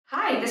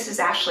Hi, this is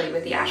Ashley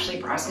with the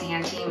Ashley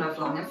Brosnahan team of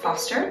Long &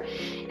 Foster,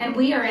 and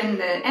we are in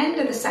the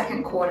end of the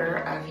second quarter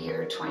of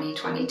year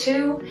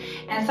 2022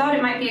 and thought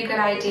it might be a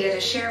good idea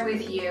to share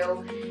with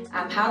you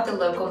how the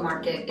local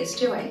market is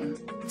doing.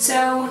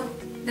 So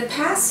the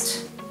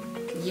past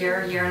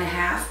year and a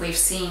half, we've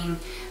seen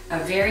a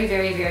very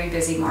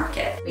busy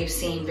market. We've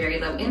seen very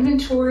low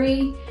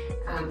inventory,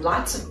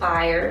 lots of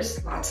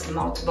buyers, lots of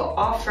multiple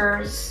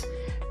offers,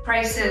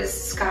 prices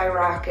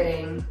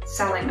skyrocketing,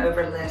 selling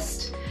over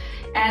list.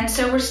 And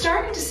so we're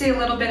starting to see a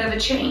little bit of a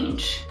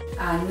change.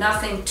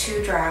 Nothing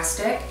too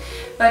drastic,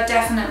 but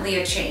definitely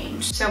a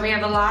change. So we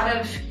have a lot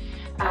of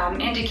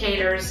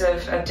indicators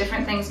of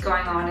different things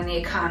going on in the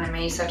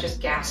economy, such as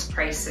gas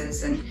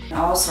prices and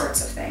all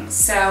sorts of things.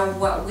 So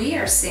what we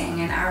are seeing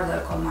in our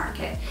local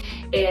market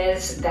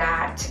is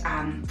that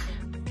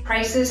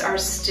prices are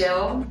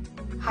still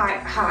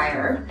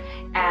higher,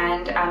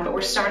 but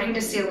we're starting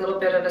to see a little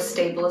bit of a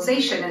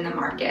stabilization in the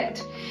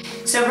market.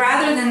 So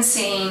rather than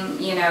seeing,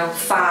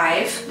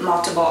 5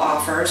 multiple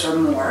offers or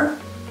more,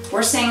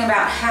 we're seeing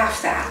about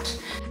half that.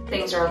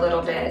 Things are a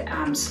little bit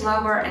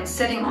slower and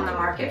sitting on the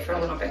market for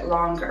a little bit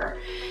longer.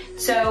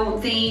 So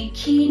the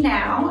key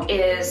now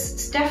is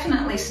it's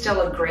definitely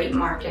still a great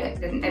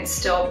market, and it's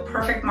still a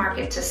perfect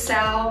market to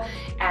sell.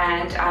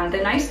 And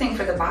the nice thing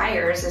for the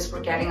buyers is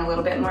we're getting a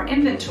little bit more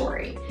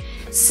inventory.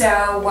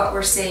 So what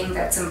we're seeing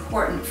that's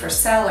important for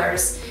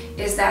sellers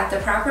is that the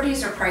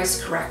properties are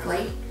priced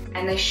correctly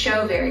and they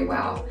show very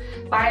well.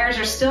 Buyers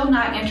are still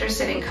not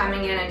interested in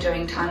coming in and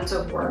doing tons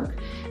of work.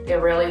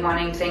 They're really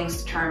wanting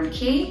things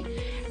turnkey,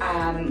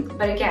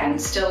 but again,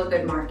 still a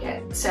good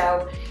market.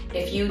 So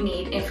if you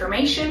need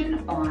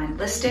information on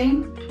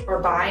listing or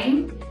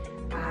buying,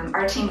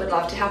 our team would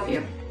love to help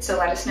you. So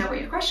let us know what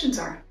your questions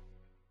are.